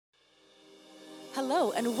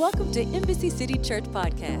Hello, and welcome to Embassy City Church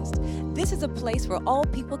Podcast. This is a place where all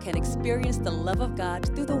people can experience the love of God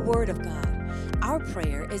through the Word of God. Our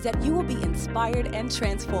prayer is that you will be inspired and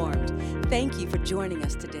transformed. Thank you for joining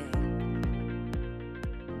us today.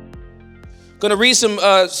 Going to read some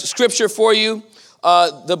scripture for you.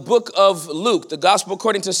 The book of Luke, the Gospel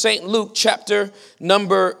according to St. Luke, chapter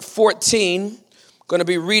number 14. Going to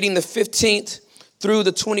be reading the 15th through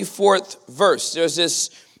the 24th verse. There's this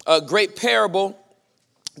great parable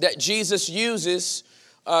that Jesus uses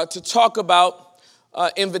to talk about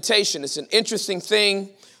invitation. It's an interesting thing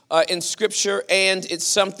in Scripture, and it's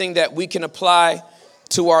something that we can apply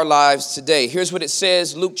to our lives today. Here's what it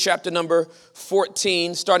says, Luke chapter number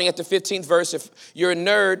 14, starting at the 15th verse. If you're a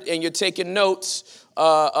nerd and you're taking notes,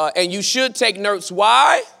 and you should take notes,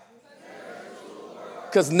 why?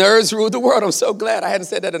 Because nerds rule the world. I'm so glad. I hadn't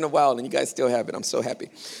said that in a while, and you guys still have it. I'm so happy.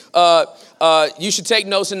 You should take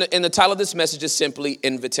notes, in the title of this message is simply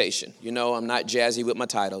invitation. You know, I'm not jazzy with my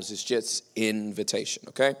titles. It's just invitation,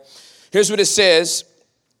 okay? Here's what it says,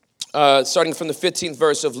 starting from the 15th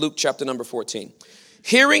verse of Luke chapter number 14.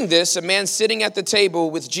 Hearing this, a man sitting at the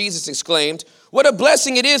table with Jesus exclaimed, "What a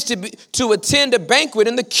blessing it is to attend a banquet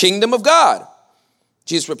in the kingdom of God."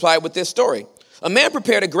 Jesus replied with this story. A man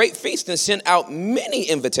prepared a great feast and sent out many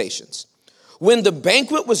invitations. When the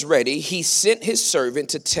banquet was ready, he sent his servant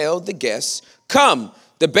to tell the guests, "Come,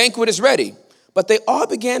 the banquet is ready." But they all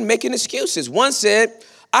began making excuses. One said,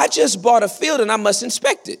 "I just bought a field and I must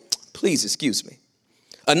inspect it. Please excuse me."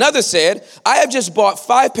 Another said, "I have just bought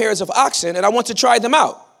 5 pairs of oxen and I want to try them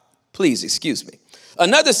out. Please excuse me."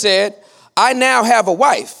 Another said, "I now have a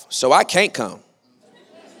wife, so I can't come."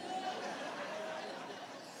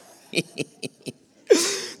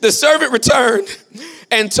 The servant returned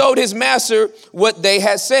and told his master what they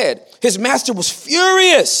had said. His master was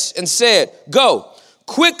furious and said, "Go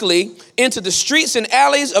quickly into the streets and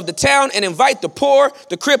alleys of the town and invite the poor,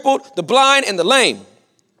 the crippled, the blind, and the lame."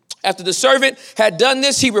 After the servant had done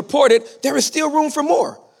this, he reported, "There is still room for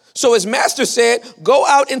more." So his master said, "Go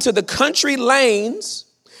out into the country lanes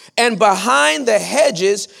and behind the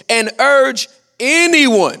hedges and urge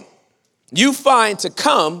anyone you find to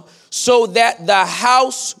come, so that the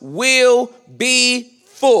house will be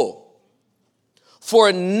full.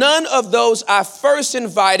 For none of those I first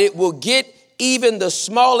invited will get even the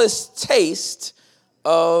smallest taste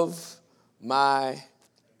of my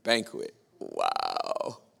banquet."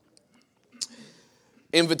 Wow.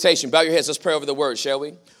 Invitation. Bow your heads. Let's pray over the word, shall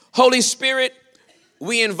we? Holy Spirit,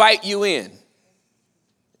 we invite you in.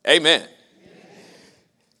 Amen.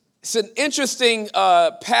 It's an interesting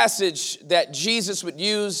passage that Jesus would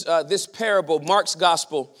use this parable. Luke's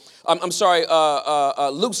gospel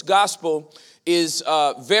is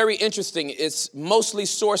very interesting. It's mostly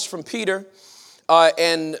sourced from Peter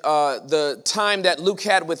and the time that Luke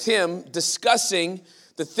had with him discussing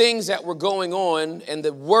the things that were going on and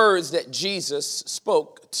the words that Jesus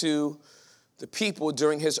spoke to the people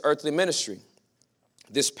during his earthly ministry.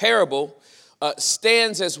 This parable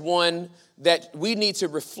stands as one that we need to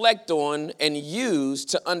reflect on and use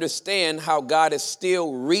to understand how God is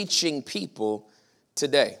still reaching people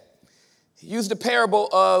today. He used the parable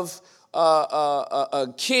of a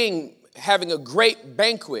king having a great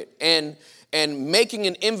banquet and making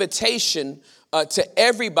an invitation to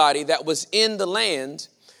everybody that was in the land.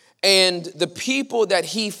 And the people that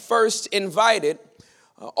he first invited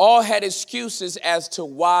all had excuses as to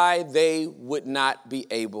why they would not be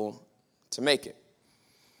able to make it.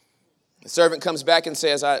 The servant comes back and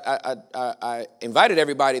says, I invited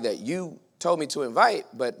everybody that you told me to invite,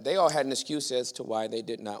 but they all had an excuse as to why they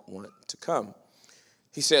did not want to come.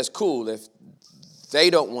 He says, "Cool, if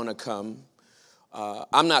they don't want to come,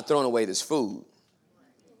 I'm not throwing away this food.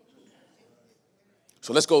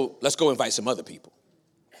 So let's go invite some other people."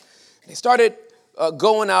 They started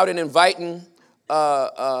going out and inviting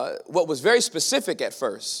what was very specific at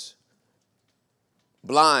first: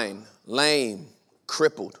 blind, lame,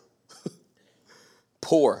 crippled,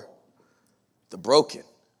 poor, the broken.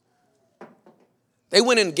 They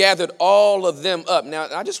went and gathered all of them up. Now,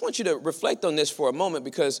 I just want you to reflect on this for a moment,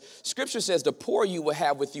 because Scripture says the poor you will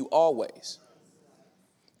have with you always.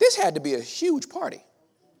 This had to be a huge party,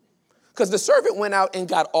 because the servant went out and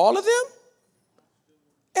got all of them,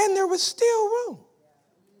 and there was still room.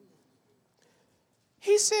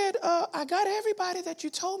 He said, I got everybody that you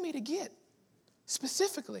told me to get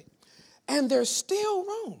specifically, and there's still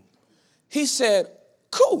room. He said,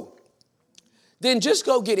 "Cool, then just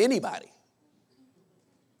go get anybody."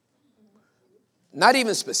 Not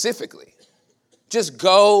even specifically. Just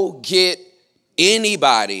go get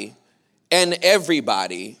anybody and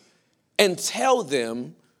everybody and tell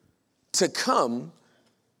them to come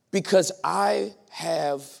because I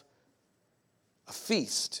have a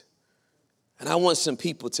feast and I want some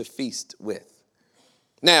people to feast with.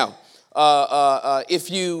 Now,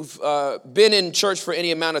 if you've been in church for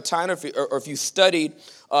any amount of time, or if you studied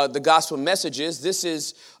the gospel messages, this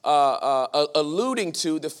is alluding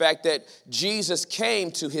to the fact that Jesus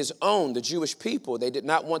came to his own, the Jewish people. They did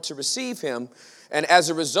not want to receive him. And as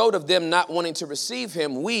a result of them not wanting to receive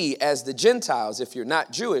him, we as the Gentiles, if you're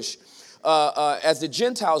not Jewish, as the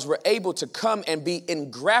Gentiles were able to come and be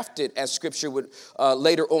engrafted, as Scripture would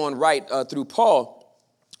later on write through Paul.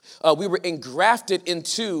 We were engrafted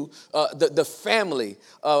into the family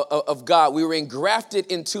of God. We were engrafted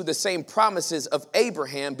into the same promises of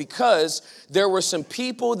Abraham because there were some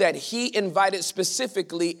people that he invited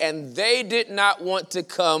specifically, and they did not want to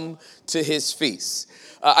come to his feast.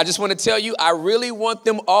 I just want to tell you, I really want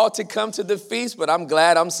them all to come to the feast, but I'm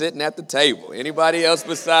glad I'm sitting at the table. Anybody else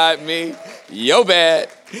beside me? Yo bad.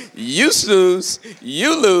 You snooze.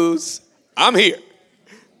 You lose. I'm here.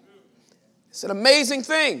 It's an amazing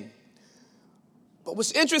thing. But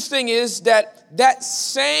what's interesting is that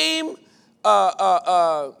same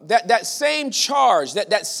same charge,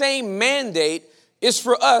 that same mandate is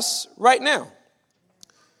for us right now.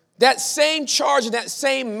 That same charge and that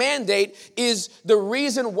same mandate is the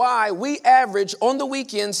reason why we average on the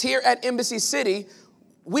weekends here at Embassy City,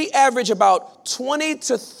 we average about 20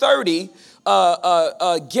 to 30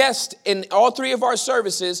 guests in all three of our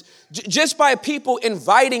services just by people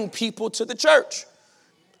inviting people to the church.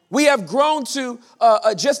 We have grown to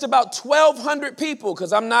just about 1,200 people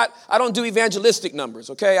because I don't do evangelistic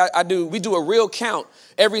numbers, okay? We do a real count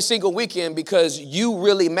every single weekend because you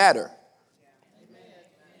really matter.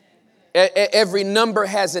 Every number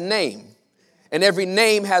has a name, and every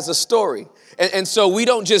name has a story. And so we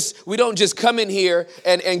don't just come in here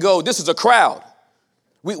and go, this is a crowd.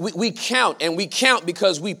 We count, and we count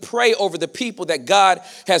because we pray over the people that God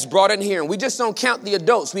has brought in here. And we just don't count the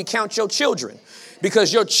adults. We count your children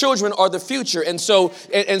because your children are the future. And so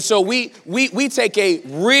we take a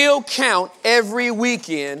real count every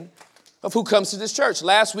weekend of who comes to this church.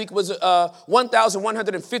 Last week was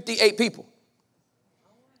 1,158 people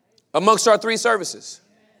amongst our three services.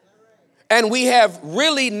 And we have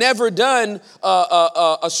really never done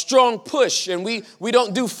a strong push, and we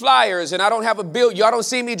don't do flyers, and I don't have a bill. Y'all don't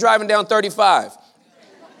see me driving down 35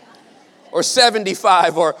 or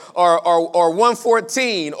 75 or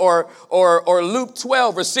 114 or Luke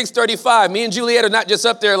 12 or 635. Me and Juliet are not just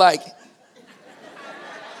up there like,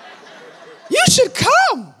 you should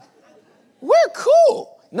come. We're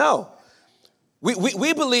cool. No.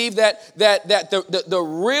 We believe that the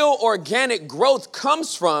real organic growth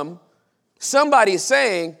comes from somebody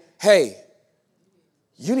saying, hey,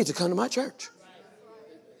 you need to come to my church.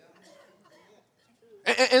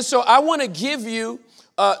 And so I want to give you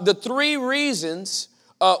the three reasons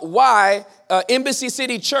why Embassy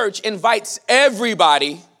City Church invites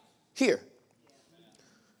everybody here.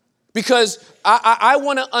 Because I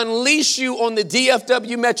want to unleash you on the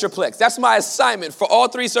DFW Metroplex. That's my assignment for all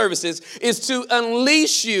three services, is to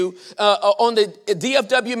unleash you on the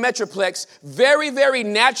DFW Metroplex very, very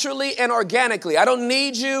naturally and organically. I don't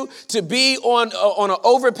need you to be on an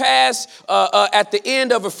overpass at the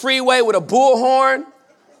end of a freeway with a bullhorn.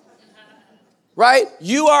 Right?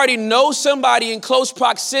 You already know somebody in close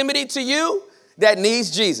proximity to you that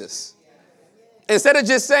needs Jesus. Instead of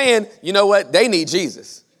just saying, you know what, they need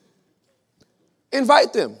Jesus.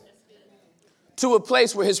 Invite them to a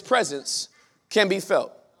place where his presence can be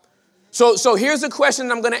felt. So here's a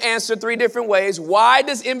question I'm going to answer three different ways. Why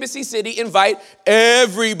does Embassy City invite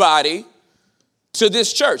everybody to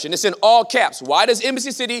this church? And it's in all caps. Why does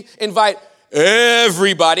Embassy City invite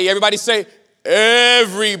everybody? Everybody say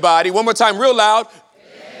everybody. One more time, real loud.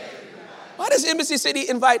 Everybody. Why does Embassy City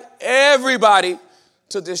invite everybody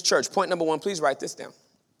to this church? Point number one, please write this down.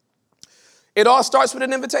 It all starts with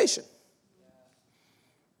an invitation.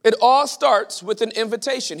 It all starts with an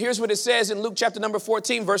invitation. Here's what it says in Luke chapter number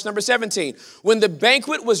 14, verse number 17. When the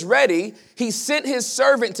banquet was ready, he sent his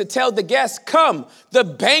servant to tell the guests, come, the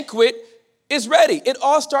banquet is ready. It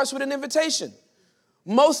all starts with an invitation.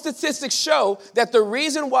 Most statistics show that the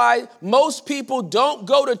reason why most people don't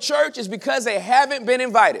go to church is because they haven't been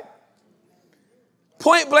invited.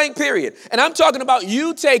 Point blank, period. And I'm talking about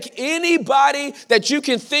you take anybody that you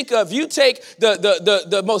can think of. You take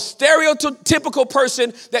the most stereotypical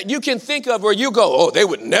person that you can think of where you go, oh, they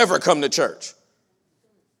would never come to church.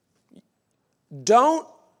 Don't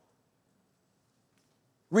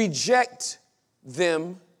reject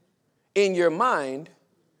them in your mind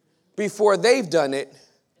before they've done it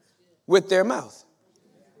with their mouth.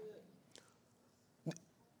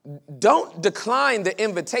 don't decline the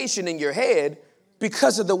invitation in your head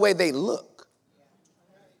because of the way they look.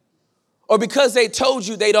 Or because they told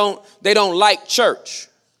you they don't like church.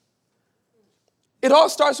 It all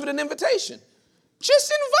starts with an invitation.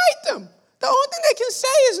 Just invite them. The only thing they can say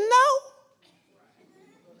is no.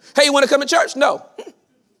 Hey, you want to come to church? No.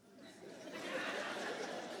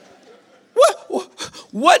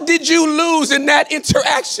 What did you lose in that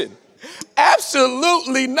interaction?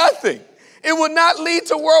 Absolutely nothing. It will not lead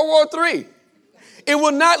to World War III. It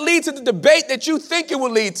will not lead to the debate that you think it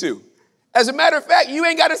will lead to. As a matter of fact, you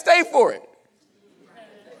ain't got to stay for it.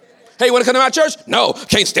 Hey, you want to come to my church? No,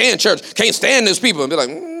 can't stand church. Can't stand those people. And be like,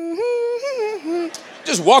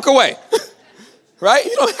 just walk away. Right?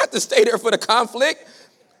 You don't have to stay there for the conflict.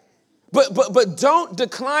 But don't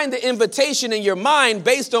decline the invitation in your mind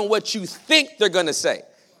based on what you think they're going to say.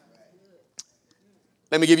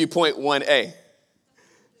 Let me give you point 1A.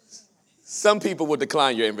 Some people will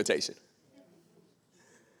decline your invitation.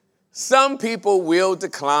 Some people will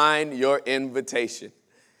decline your invitation.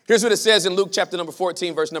 Here's what it says in Luke chapter number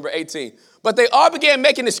 14, verse number 18. But they all began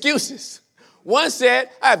making excuses. One said,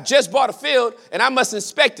 I have just bought a field and I must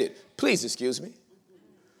inspect it. Please excuse me.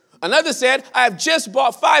 Another said, I have just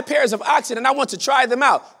bought 5 pairs of oxen and I want to try them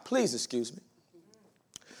out. Please excuse me.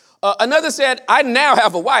 Another said, I now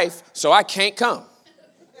have a wife, so I can't come.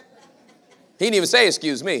 He didn't even say,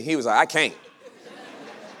 excuse me. He was like, I can't.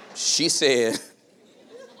 She said,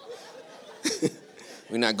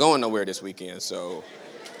 we're not going nowhere this weekend, so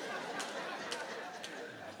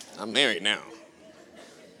I'm married now.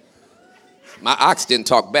 My ox didn't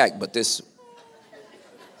talk back, but this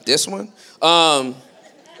one,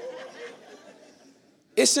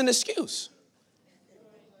 it's an excuse.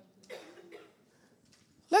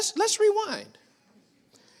 Let's rewind.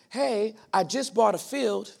 Hey, I just bought a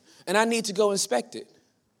field and I need to go inspect it.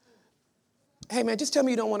 Hey man, just tell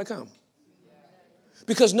me you don't want to come.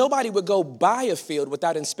 Because nobody would go buy a field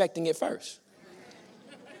without inspecting it first.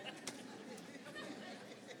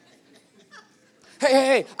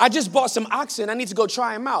 Hey, I just bought some oxen. I need to go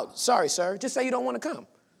try them out. Sorry, sir. Just say you don't want to come.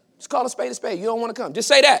 Just call a spade a spade. You don't want to come. Just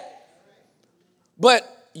say that.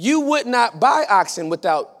 But you would not buy oxen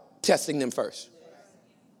without testing them first.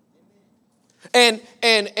 And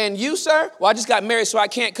you, sir, well, I just got married, so I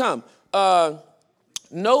can't come.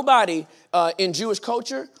 Nobody in Jewish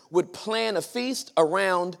culture would plan a feast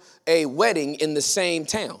around a wedding in the same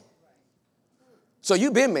town. So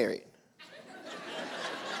you've been married.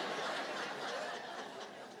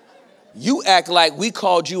 You act like we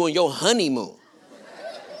called you on your honeymoon.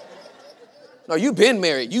 No, you've been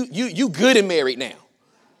married. You good and married now.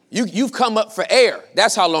 You've come up for air.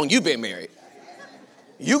 That's how long you've been married.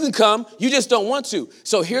 You can come, you just don't want to.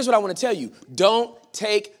 So here's what I want to tell you. Don't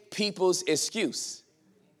take people's excuse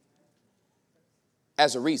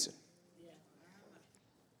as a reason.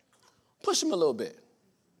 Push them a little bit.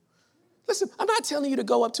 Listen, I'm not telling you to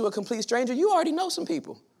go up to a complete stranger. You already know some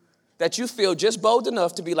people that you feel just bold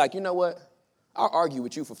enough to be like, you know what? I'll argue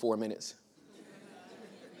with you for 4 minutes.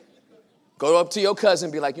 Go up to your cousin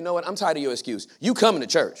and be like, you know what? I'm tired of your excuse. You coming to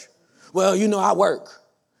church. Well, you know, I work.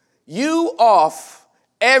 You off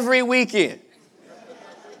every weekend.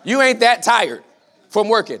 You ain't that tired from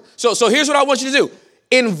working. So here's what I want you to do.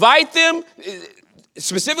 Invite them,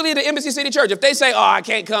 specifically to Embassy City Church. If they say, oh, I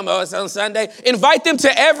can't come, oh, it's on Sunday, invite them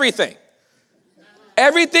to everything.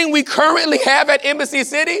 Everything we currently have at Embassy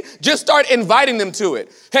City, just start inviting them to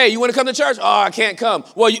it. Hey, you want to come to church? Oh, I can't come.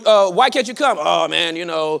 Well, why can't you come? Oh, man, you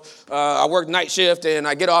know, I work night shift and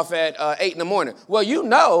I get off at 8 in the morning. Well, you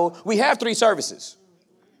know, we have 3 services.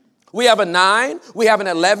 We have a 9, we have an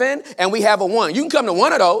 11, and we have a 1. You can come to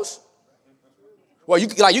one of those. Well, you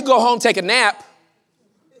can go home, take a nap,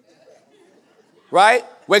 right?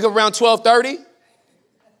 Wake up around 12:30.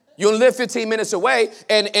 You only live 15 minutes away,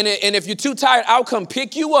 and if you're too tired, I'll come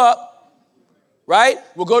pick you up, right?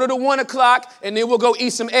 We'll go to the 1 o'clock, and then we'll go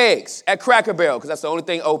eat some eggs at Cracker Barrel, because that's the only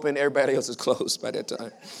thing open. Everybody else is closed by that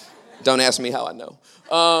time. Don't ask me how I know.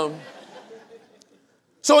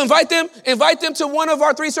 So invite them to one of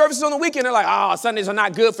our 3 services on the weekend. They're like, oh, Sundays are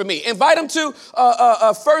not good for me. Invite them to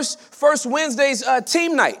First Wednesday's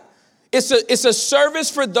team night. It's a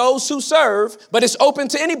service for those who serve, but it's open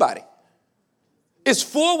to anybody. It's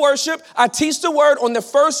full worship. I teach the word on the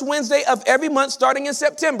first Wednesday of every month starting in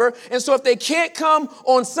September. And so if they can't come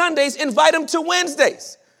on Sundays, invite them to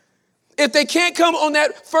Wednesdays. If they can't come on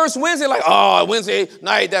that first Wednesday, like, oh, Wednesday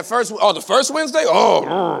night, the first Wednesday?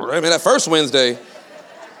 Oh, I mean, that first Wednesday.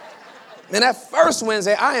 And that first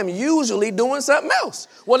Wednesday, I am usually doing something else.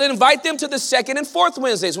 Well, invite them to the second and fourth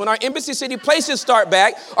Wednesdays. When our Embassy City Places start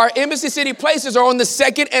back, our Embassy City Places are on the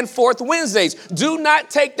second and fourth Wednesdays. Do not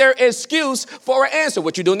take their excuse for an answer.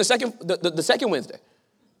 What you doing the second Wednesday?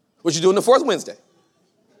 What you doing the fourth Wednesday?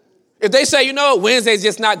 If they say, Wednesday's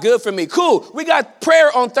just not good for me, cool. We got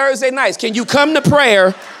prayer on Thursday nights. Can you come to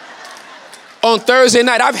prayer on Thursday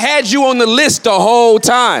night? I've had you on the list the whole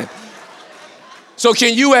time. So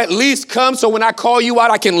can you at least come so when I call you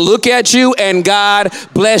out, I can look at you and God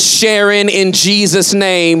bless Sharon in Jesus'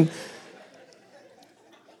 name.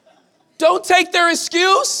 Don't take their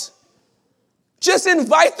excuse. Just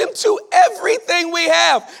invite them to everything we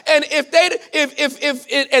have. And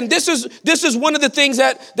and this is one of the things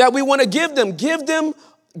that we want to give them. Give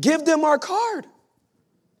them our card.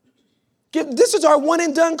 This is our one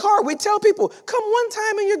and done card. We tell people, come one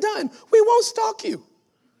time and you're done. We won't stalk you.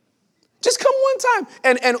 Just come one time.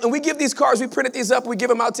 And we give these cards, we printed these up, we give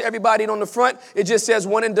them out to everybody. And on the front, it just says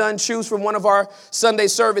one and done, choose from one of our Sunday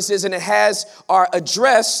services. And it has our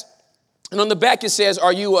address. And on the back, it says,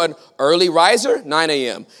 are you an early riser? 9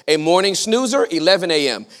 a.m. A morning snoozer? 11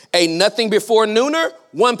 a.m. A nothing before nooner?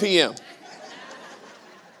 1 p.m.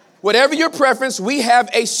 Whatever your preference, we have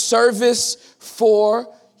a service for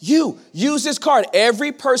you. Use this card.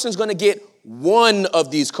 Every person's going to get one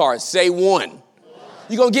of these cards. Say one.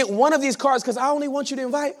 You're going to get one of these cards because I only want you to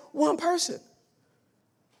invite one person.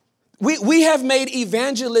 We have made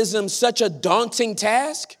evangelism such a daunting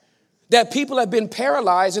task that people have been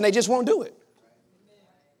paralyzed and they just won't do it.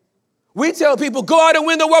 We tell people, go out and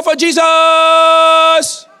win the world for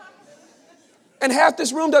Jesus. And half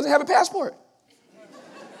this room doesn't have a passport.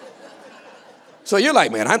 So you're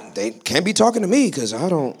like, man, they can't be talking to me because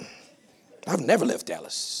I've never left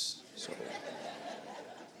Dallas. So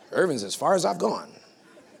Irvin's as far as I've gone.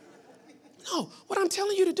 No, what I'm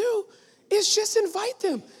telling you to do is just invite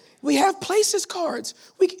them. We have places cards.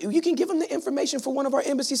 You can give them the information for one of our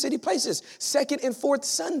Embassy City Places, second and fourth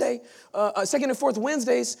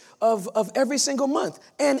Wednesdays of every single month.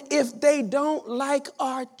 And if they don't like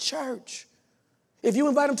our church, if you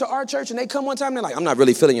invite them to our church and they come one time and they're like, I'm not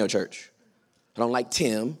really feeling your church. I don't like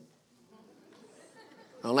Tim.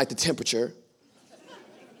 I don't like the temperature.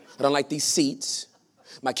 I don't like these seats.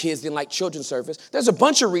 My kids didn't like children's service. There's a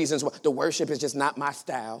bunch of reasons why the worship is just not my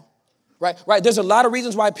style. Right? There's a lot of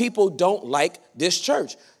reasons why people don't like this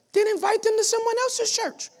church. Then invite them to someone else's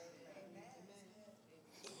church.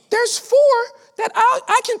 There's 4 that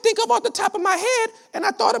I can think of off the top of my head, and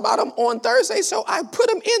I thought about them on Thursday, so I put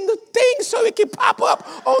them in the thing so it can pop up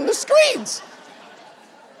on the screens.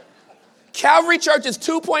 Calvary Church is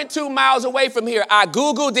 2.2 miles away from here. I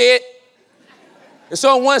Googled it. It's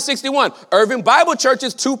on 161. Irving Bible Church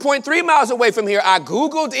is 2.3 miles away from here. I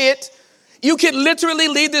Googled it. You could literally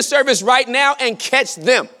leave this service right now and catch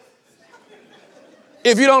them.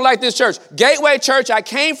 If you don't like this church. Gateway Church, I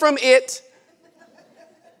came from it.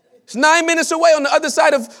 It's 9 minutes away on the other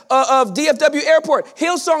side of DFW Airport.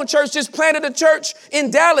 Hillsong Church just planted a church in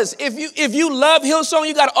Dallas. If you love Hillsong,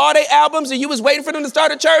 you got all their albums and you was waiting for them to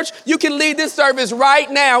start a church, you can leave this service right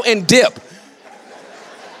now and dip.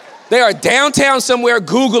 They are downtown somewhere.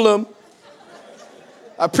 Google them.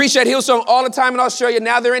 I appreciate Hillsong all the time in Australia.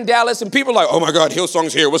 Now they're in Dallas, and people are like, oh my God,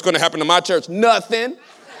 Hillsong's here. What's going to happen to my church? Nothing.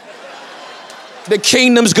 The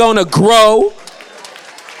kingdom's going to grow.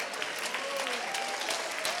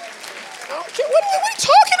 What are you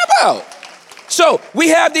talking about? So we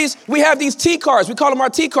have these T cards. We call them our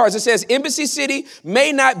T cards. It says Embassy City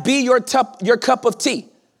may not be your cup of tea.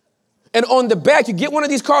 And on the back, you get one of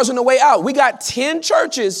these cards on the way out. We got 10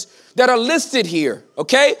 churches that are listed here,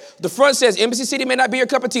 okay? The front says, Embassy City may not be your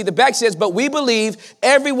cup of tea. The back says, but we believe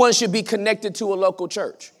everyone should be connected to a local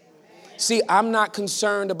church. Amen. See, I'm not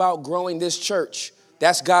concerned about growing this church.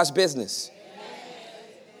 That's God's business. Amen.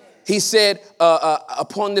 He said,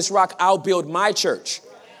 upon this rock, I'll build my church.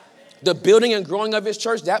 The building and growing of his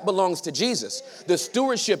church, that belongs to Jesus. The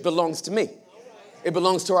stewardship belongs to me. It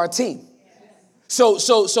belongs to our team. So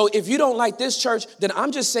if you don't like this church, then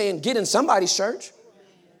I'm just saying get in somebody's church.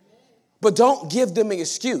 But don't give them an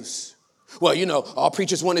excuse. Well, all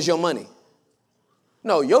preachers want is your money.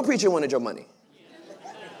 No, your preacher wanted your money.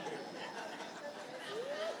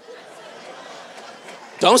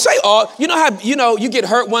 Don't say all. You know how, you get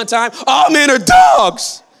hurt one time. All men are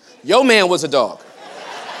dogs. Your man was a dog.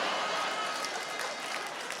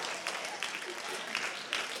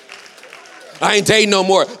 I ain't dating no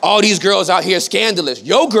more. All these girls out here scandalous.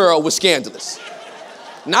 Your girl was scandalous.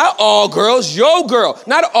 Not all girls, your girl.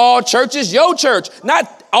 Not all churches, your church.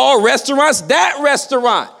 Not all restaurants, that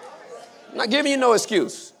restaurant. I'm not giving you no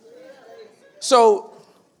excuse. So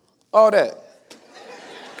All that.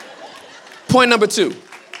 Point number 2.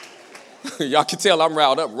 Y'all can tell I'm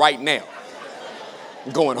riled up right now.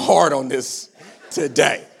 I'm going hard on this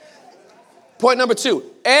today. Point number 2.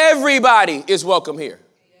 Everybody is welcome here.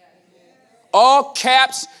 All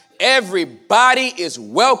caps, everybody is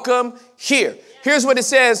welcome here. Here's what it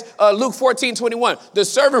says, Luke 14:21. The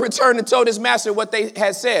servant returned and told his master what they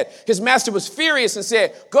had said. His master was furious and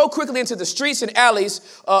said, go quickly into the streets and alleys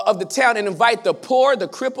of the town and invite the poor, the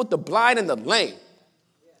crippled, the blind, and the lame.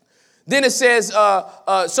 Then it says,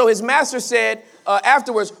 so his master said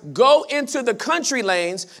afterwards, go into the country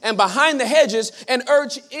lanes and behind the hedges and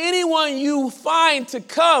urge anyone you find to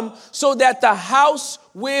come so that the house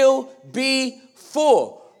will be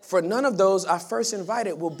full. For none of those I first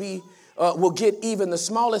invited will get even the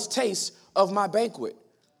smallest taste of my banquet.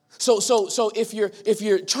 So if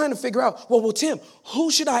you're trying to figure out, well, Tim,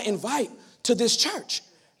 who should I invite to this church?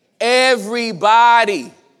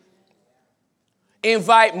 Everybody.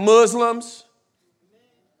 Invite Muslims.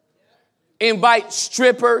 Invite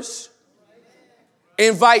strippers.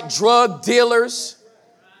 Invite drug dealers.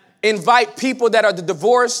 Invite people that are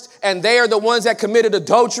divorced and they are the ones that committed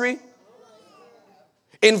adultery.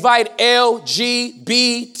 Invite LGBTQIA,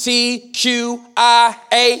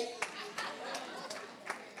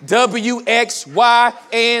 W, X, Y,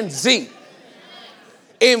 and Z.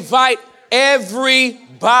 Invite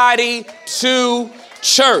everybody to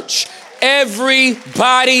church.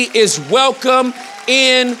 Everybody is welcome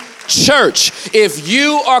in church. If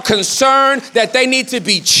you are concerned that they need to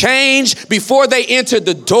be changed before they enter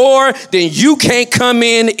the door, then you can't come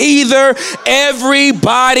in either.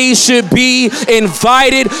 Everybody should be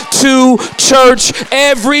invited to church.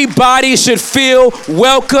 Everybody should feel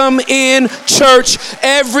welcome in church.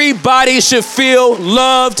 Everybody should feel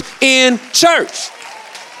loved in church.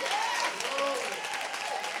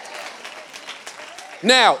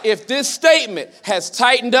 Now, if this statement has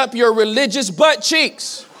tightened up your religious butt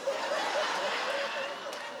cheeks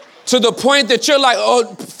to the point that you're like,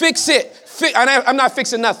 oh, fix it. I'm not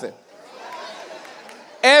fixing nothing.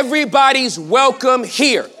 Everybody's welcome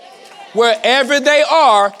here. Wherever they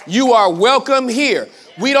are, you are welcome here.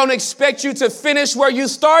 We don't expect you to finish where you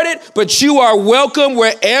started, but you are welcome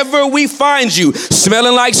wherever we find you.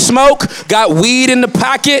 Smelling like smoke, got weed in the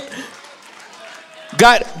pocket,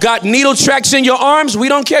 got needle tracks in your arms. We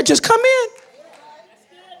don't care. Just come in.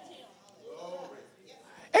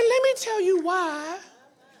 And let me tell you why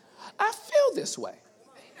I feel this way.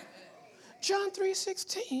 John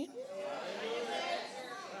 3:16.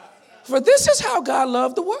 For this is how God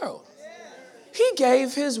loved the world. He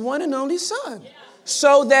gave his one and only son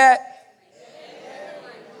so that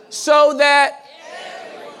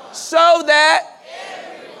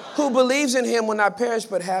who believes in him will not perish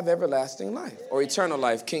but have everlasting life or eternal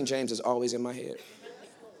life. King James is always in my head.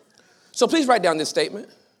 So please write down this statement.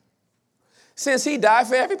 Since he died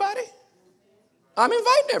for everybody, I'm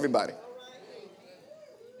inviting everybody.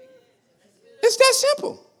 It's that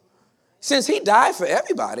simple. Since he died for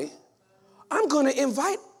everybody, I'm going to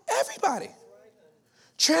invite everybody.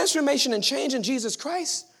 Transformation and change in Jesus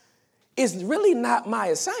Christ is really not my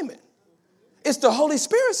assignment. It's the Holy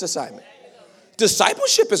Spirit's assignment.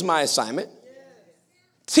 Discipleship is my assignment.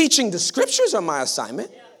 Teaching the scriptures are my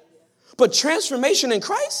assignment. But transformation in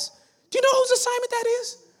Christ, do you know whose assignment that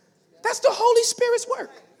is? That's the Holy Spirit's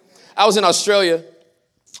work. I was in Australia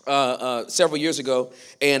several years ago,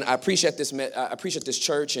 and I preached at this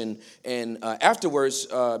church, and afterwards,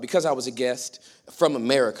 because I was a guest from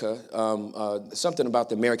America, something about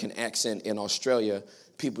the American accent in Australia,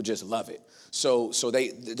 people just love it. So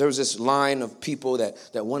there was this line of people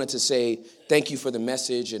that wanted to say thank you for the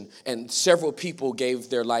message, and several people gave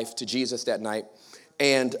their life to Jesus that night,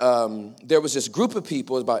 and there was this group of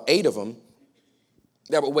people, about 8 of them,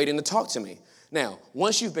 that were waiting to talk to me. Now,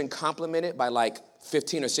 once you've been complimented by like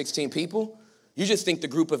 15 or 16 people, you just think the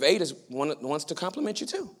group of 8 wants to compliment you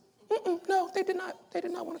too. No, they did not. They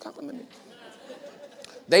did not want to compliment me.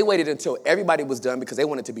 They waited until everybody was done because they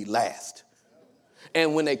wanted to be last.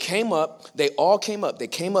 And when they came up, they all came up. They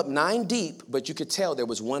came up 9 deep, but you could tell there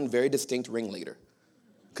was one very distinct ringleader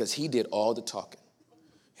because he did all the talking.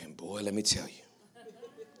 And boy, let me tell you,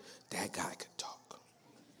 that guy could talk.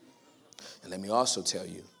 And let me also tell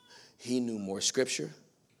you, he knew more scripture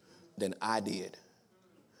than I did.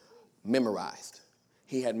 Memorized.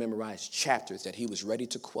 He had memorized chapters that he was ready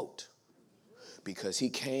to quote because he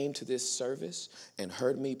came to this service and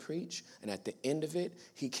heard me preach. And at the end of it,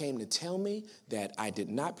 he came to tell me that I did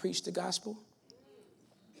not preach the gospel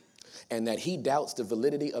and that he doubts the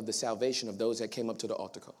validity of the salvation of those that came up to the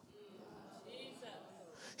altar call.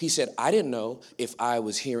 He said, I didn't know if I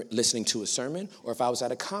was here listening to a sermon or if I was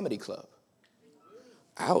at a comedy club.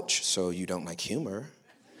 Ouch, so you don't like humor.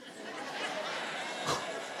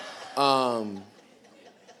 And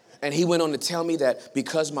he went on to tell me that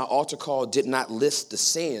because my altar call did not list the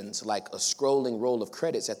sins like a scrolling roll of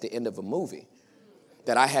credits at the end of a movie,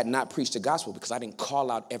 that I had not preached the gospel because I didn't call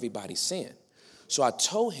out everybody's sin. So I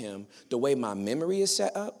told him the way my memory is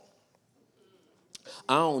set up,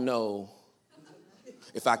 I don't know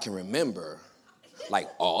if I can remember like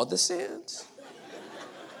all the sins.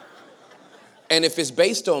 And if it's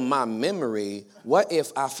based on my memory, what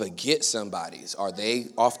if I forget somebody's? Are they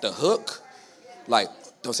off the hook? Like,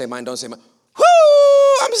 don't say mine, don't say mine. Whoo,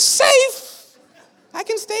 I'm safe. I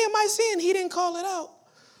can stay in my sin. He didn't call it out.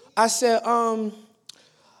 I said,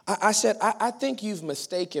 I think you've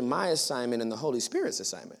mistaken my assignment and the Holy Spirit's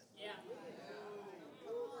assignment. Yeah.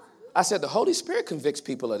 I said, the Holy Spirit convicts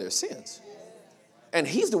people of their sins. And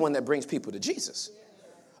he's the one that brings people to Jesus.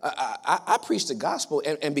 I preach the gospel,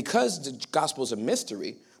 and because the gospel is a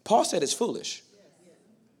mystery, Paul said it's foolish.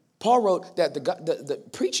 Paul wrote that the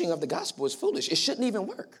preaching of the gospel is foolish. It shouldn't even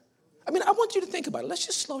work. I mean, I want you to think about it. Let's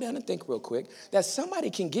just slow down and think real quick that somebody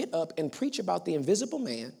can get up and preach about the invisible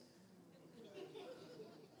man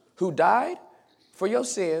who died for your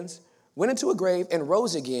sins, went into a grave and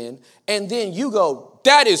rose again, and then you go,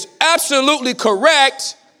 that is absolutely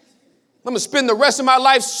correct. I'm going to spend the rest of my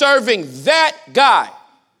life serving that guy.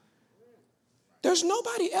 There's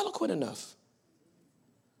nobody eloquent enough.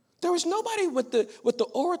 There is nobody with the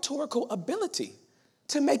oratorical ability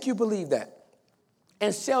to make you believe that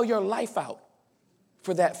and sell your life out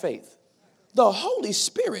for that faith. The Holy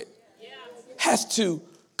Spirit has to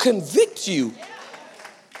convict you.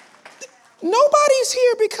 Nobody's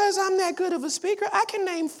here because I'm that good of a speaker. I can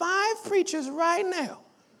name 5 preachers right now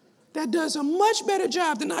that does a much better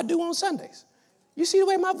job than I do on Sundays. You see the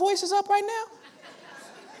way my voice is up right now?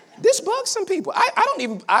 This bugs some people. I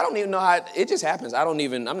don't even know how it just happens. I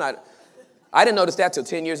didn't notice that till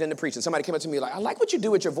 10 years into preaching. Somebody came up to me like, I like what you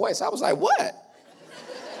do with your voice. I was like, what?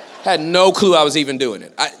 Had no clue I was even doing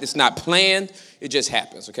it. It's not planned. It just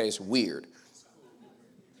happens, okay? It's weird.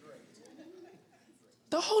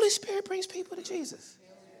 The Holy Spirit brings people to Jesus.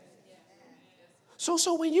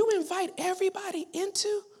 So when you invite everybody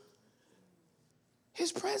into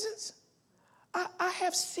his presence, I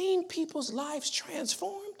have seen people's lives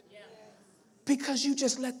transformed because you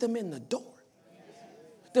just let them in the door.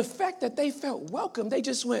 The fact that they felt welcome, they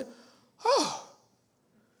just went, oh,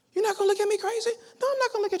 you're not going to look at me crazy? No, I'm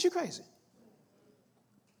not going to look at you crazy.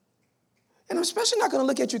 And I'm especially not going to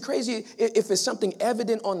look at you crazy if it's something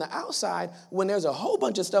evident on the outside when there's a whole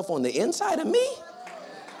bunch of stuff on the inside of me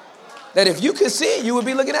that if you could see it, you would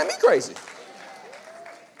be looking at me crazy.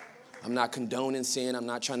 I'm not condoning sin. I'm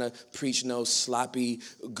not trying to preach no sloppy,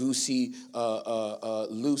 goosey,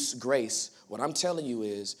 loose grace. What I'm telling you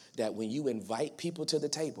is that when you invite people to the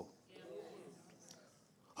table,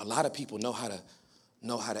 a lot of people know how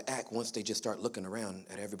to act once they just start looking around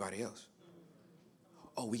at everybody else.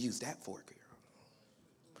 Oh, we use that fork.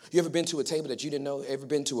 You ever been to a table that you didn't know? Ever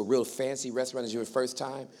been to a real fancy restaurant as your first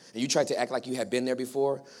time, and you tried to act like you had been there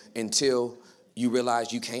before until you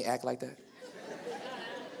realized you can't act like that?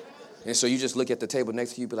 And so you just look at the table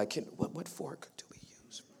next to you, be like, what fork do we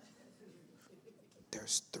use?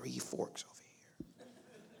 There's 3 forks over here,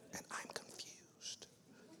 and I'm confused.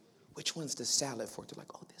 Which one's the salad fork? They're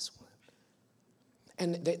like, oh, this one.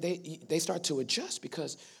 And they start to adjust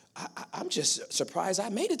because I'm just surprised I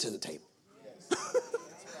made it to the table.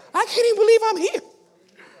 I can't even believe I'm here.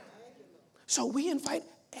 So we invite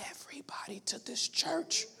everybody to this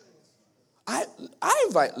church. I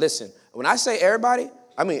invite, listen, when I say everybody,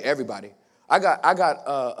 I mean everybody. I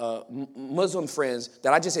got Muslim friends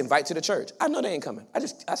that I just invite to the church. I know they ain't coming.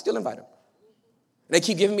 I still invite them. They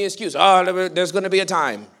keep giving me an excuse. Oh, there's going to be a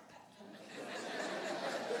time.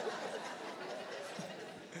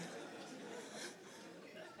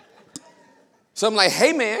 So I'm like,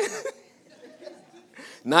 hey, man,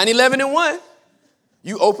 9/11-1.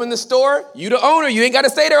 You open the store, you the owner, you ain't got to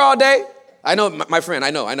stay there all day. I know, my friend, I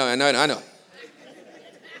know. I'm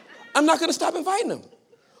not going to stop inviting them.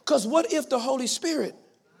 Because what if the Holy Spirit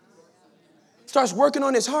starts working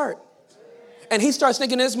on his heart and he starts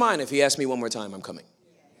thinking in his mind, if he asks me one more time, I'm coming.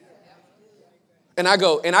 And I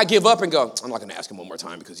give up and go, I'm not going to ask him one more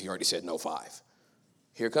time because he already said no 5.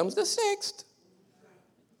 Here comes the 6th.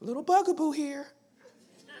 Little bugaboo here.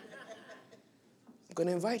 I'm going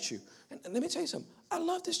to invite you. And let me tell you something. I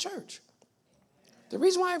love this church. The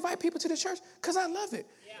reason why I invite people to this church, because I love it.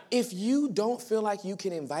 Yeah. If you don't feel like you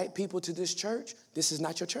can invite people to this church, this is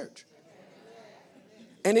not your church.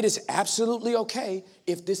 And it is absolutely okay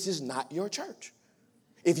if this is not your church.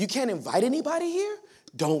 If you can't invite anybody here,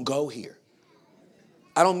 don't go here.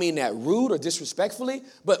 I don't mean that rude or disrespectfully,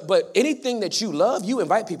 but anything that you love, you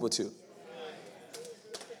invite people to.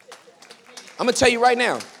 I'm going to tell you right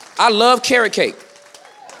now, I love carrot cake.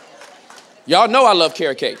 Y'all know I love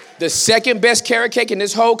carrot cake. The second best carrot cake in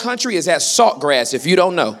this whole country is at Saltgrass, if you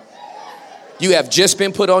don't know. You have just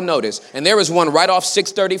been put on notice. And there is one right off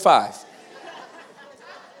 635.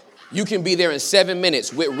 You can be there in 7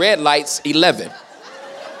 minutes with red lights, 11.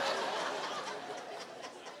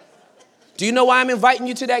 Do you know why I'm inviting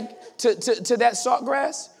you to that to that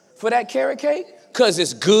Saltgrass for that carrot cake? Because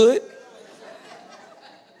it's good.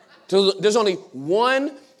 There's only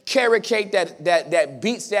one carrot cake that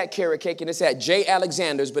beats that carrot cake, and it's at J.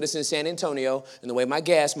 Alexander's, but it's in San Antonio. And the way my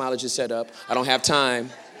gas mileage is set up, I don't have time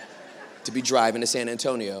to be driving to San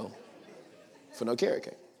Antonio for no carrot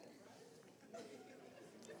cake.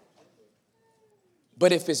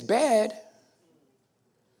 But if it's bad,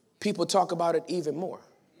 people talk about it even more.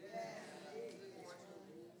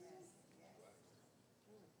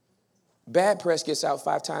 Bad press gets out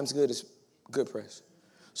 5 times good as good press.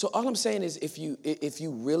 So all I'm saying is if you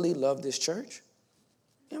really love this church,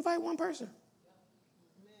 invite one person.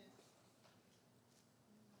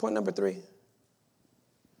 Point number 3.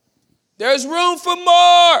 There's room for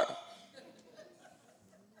more.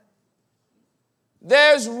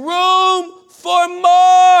 There's room for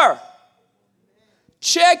more.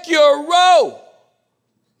 Check your row.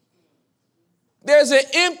 There's an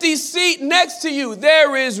empty seat next to you.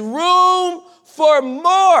 There is room for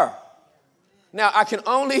more. Now, I can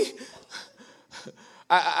only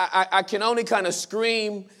kind of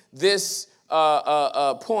scream this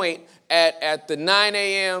point at the 9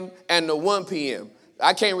 a.m. and the 1 p.m.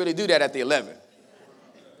 I can't really do that at the 11.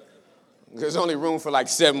 There's only room for like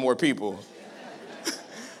 7 more people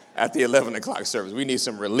at the 11 o'clock service. We need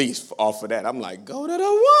some relief off of that. I'm like, go to the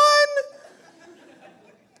 1.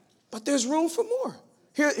 But there's room for more.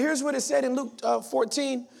 Here's what it said in Luke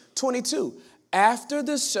 14:22. After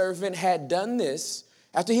the servant had done this,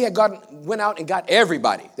 after he had went out and got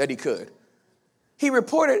everybody that he could, he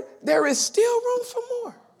reported, there is still room for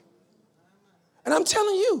more. And I'm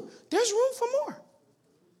telling you, there's room for more.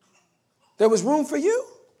 There was room for you.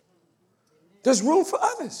 There's room for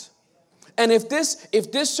others. And if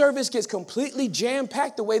this service gets completely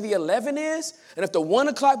jam-packed the way the 11 is, and if the 1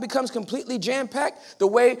 o'clock becomes completely jam-packed the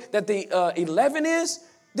way that the 11 is,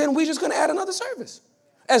 then we're just going to add another service.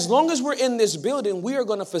 As long as we're in this building, we are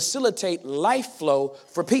going to facilitate life flow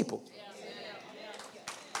for people.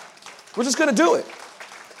 We're just going to do it.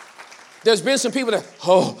 There's been some people that,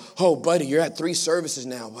 oh, buddy, you're at 3 services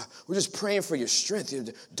now. We're just praying for your strength.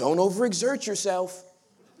 Don't overexert yourself.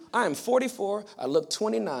 I am 44. I look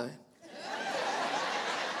 29.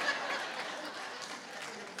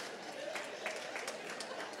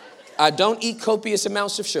 I don't eat copious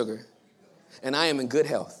amounts of sugar, and I am in good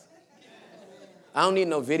health. I don't need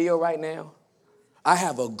no video right now. I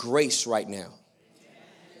have a grace right now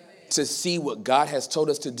to see what God has told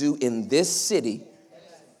us to do in this city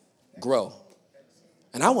grow.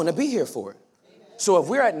 And I want to be here for it. So if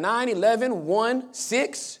we're at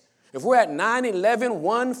 9-11-1-6, if we're at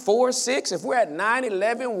 9-11-1-4-6, if we're at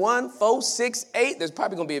 9-11-1-4-6-8, there's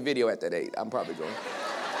probably going to be a video at that 8. I'm probably going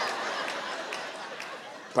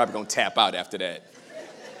to tap out after that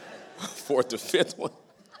 4th or 5th one.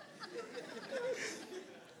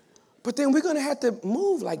 But then we're going to have to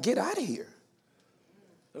move, like get out of here.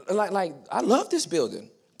 Like I love this building.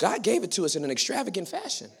 God gave it to us in an extravagant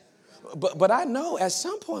fashion. But I know at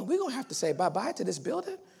some point we're going to have to say bye-bye to this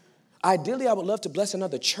building. Ideally, I would love to bless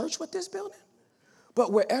another church with this building.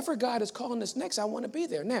 But wherever God is calling us next, I want to be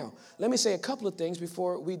there. Now, let me say a couple of things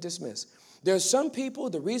before we dismiss. There's some people,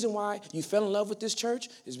 the reason why you fell in love with this church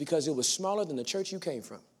is because it was smaller than the church you came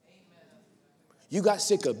from. You got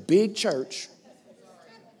sick of big church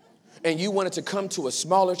and you wanted to come to a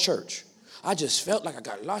smaller church. I just felt like I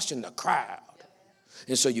got lost in the crowd.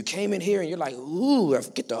 And so you came in here and you're like, ooh, I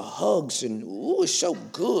get the hugs and ooh, it's so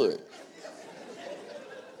good.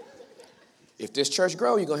 If this church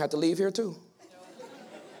grows, you're going to have to leave here too.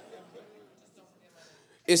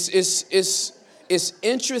 It's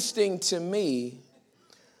interesting to me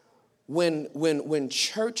when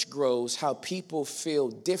church grows, how people feel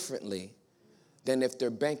differently than if their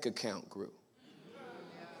bank account grew.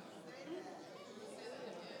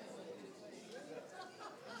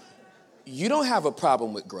 You don't have a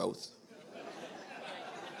problem with growth.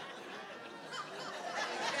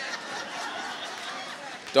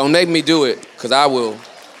 Don't make me do it, because I will.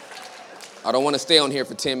 I don't want to stay on here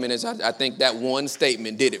for 10 minutes. I think that one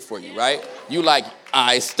statement did it for you, right? You like,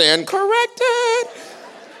 I stand corrected.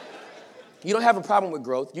 You don't have a problem with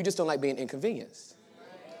growth. You just don't like being inconvenienced.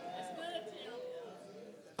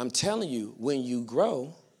 I'm telling you, when you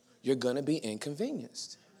grow, you're going to be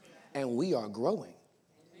inconvenienced. And we are growing.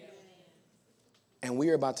 And we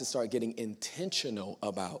are about to start getting intentional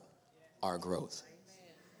about our growth.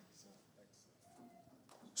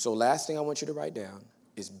 So last thing I want you to write down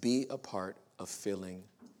is be a part of filling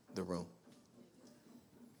the room.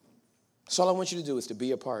 So all I want you to do is to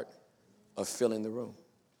be a part of filling the room.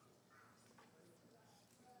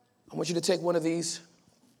 I want you to take one of these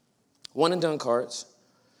one and done cards.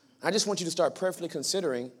 I just want you to start prayerfully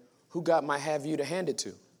considering who God might have you to hand it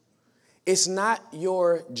to. It's not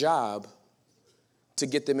your job to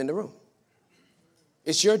get them in the room.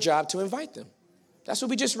 It's your job to invite them. That's what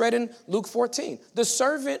we just read in Luke 14. The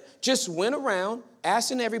servant just went around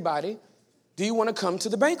asking everybody, do you want to come to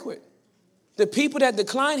the banquet? The people that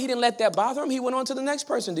declined, he didn't let that bother him. He went on to the next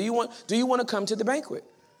person. Do you want to come to the banquet?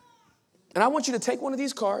 And I want you to take one of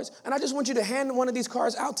these cards, and I just want you to hand one of these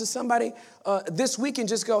cards out to somebody this week and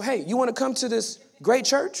just go, hey, you want to come to this great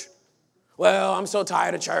church? Well, I'm so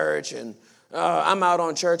tired of church, and I'm out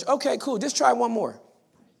on church. Okay, cool. Just try one more.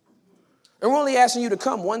 And we're only asking you to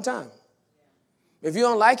come one time. If you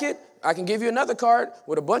don't like it, I can give you another card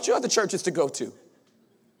with a bunch of other churches to go to.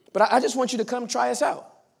 But I just want you to come try us out.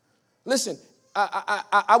 Listen,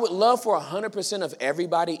 I would love for 100% of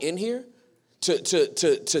everybody in here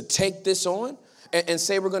to take this on and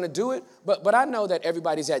say we're going to do it. But I know that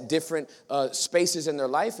everybody's at different spaces in their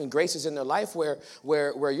life and graces in their life where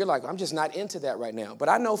you're like, I'm just not into that right now. But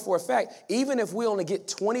I know for a fact, even if we only get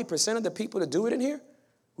 20% of the people to do it in here,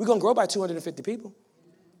 we're going to grow by 250 people.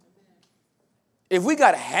 If we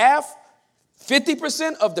got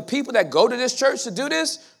 50% of the people that go to this church to do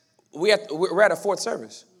this, we're at a fourth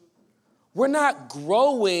service. We're not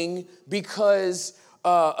growing because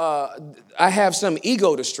I have some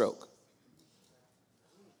ego to stroke.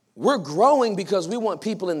 We're growing because we want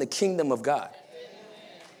people in the kingdom of God.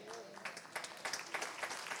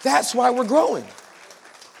 That's why we're growing.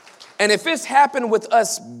 And if it's happened with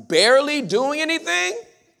us barely doing anything,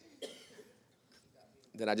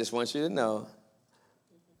 then I just want you to know,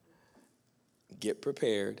 get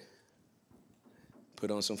prepared.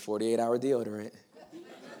 Put on some 48-hour deodorant.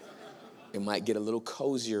 It might get a little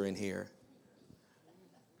cozier in here.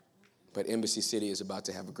 But Embassy City is about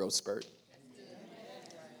to have a growth spurt.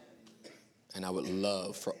 And I would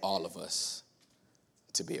love for all of us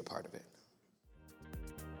to be a part of it.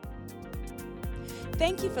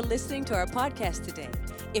 Thank you for listening to our podcast today.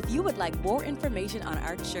 If you would like more information on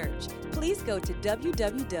our church, please go to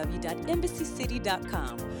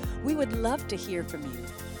www.embassycity.com. We would love to hear from you.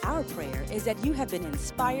 Our prayer is that you have been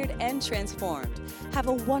inspired and transformed. Have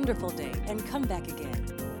a wonderful day and come back again.